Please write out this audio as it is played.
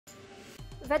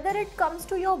Whether it comes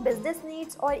to your business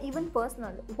needs or even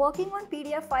personal, working on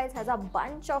PDF files has a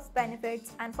bunch of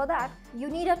benefits, and for that, you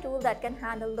need a tool that can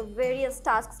handle the various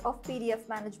tasks of PDF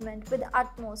management with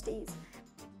utmost ease.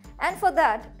 And for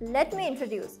that, let me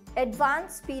introduce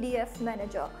Advanced PDF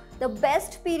Manager, the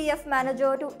best PDF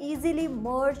manager to easily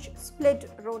merge, split,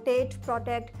 rotate,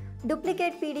 protect,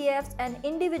 duplicate PDFs and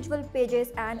individual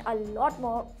pages, and a lot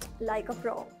more like a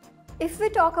pro. If we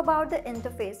talk about the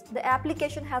interface, the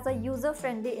application has a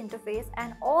user-friendly interface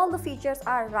and all the features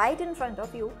are right in front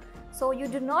of you, so you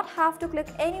do not have to click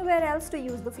anywhere else to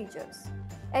use the features.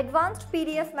 Advanced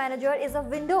PDF Manager is a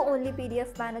window-only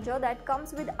PDF manager that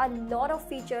comes with a lot of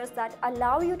features that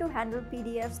allow you to handle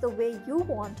PDFs the way you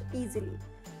want easily.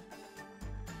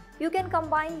 You can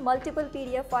combine multiple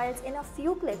PDF files in a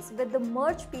few clicks with the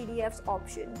Merge PDFs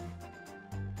option.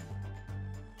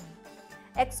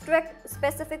 Extract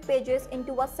specific pages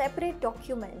into a separate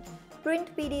document,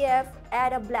 print PDF,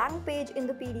 add a blank page in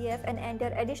the PDF and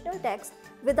enter additional text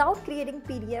without creating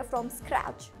PDF from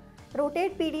scratch.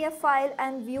 Rotate PDF file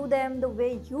and view them the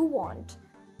way you want.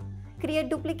 Create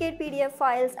duplicate PDF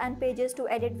files and pages to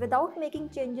edit without making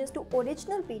changes to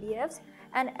original PDFs,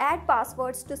 and add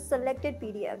passwords to selected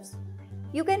PDFs.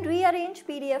 You can rearrange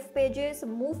PDF pages,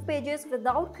 move pages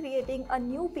without creating a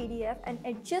new PDF, and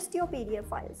adjust your PDF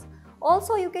files.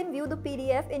 Also, you can view the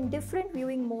PDF in different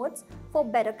viewing modes for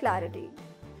better clarity.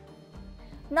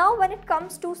 Now, when it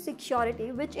comes to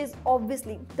security, which is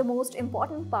obviously the most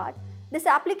important part, this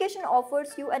application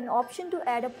offers you an option to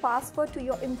add a password to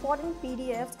your important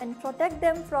PDFs and protect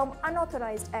them from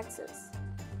unauthorized access.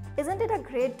 Isn't it a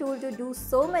great tool to do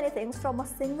so many things from a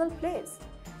single place?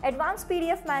 Advanced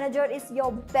PDF Manager is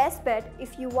your best bet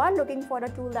if you are looking for a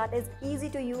tool that is easy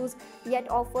to use yet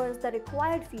offers the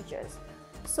required features.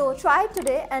 So try it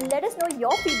today and let us know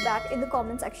your feedback in the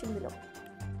comment section below.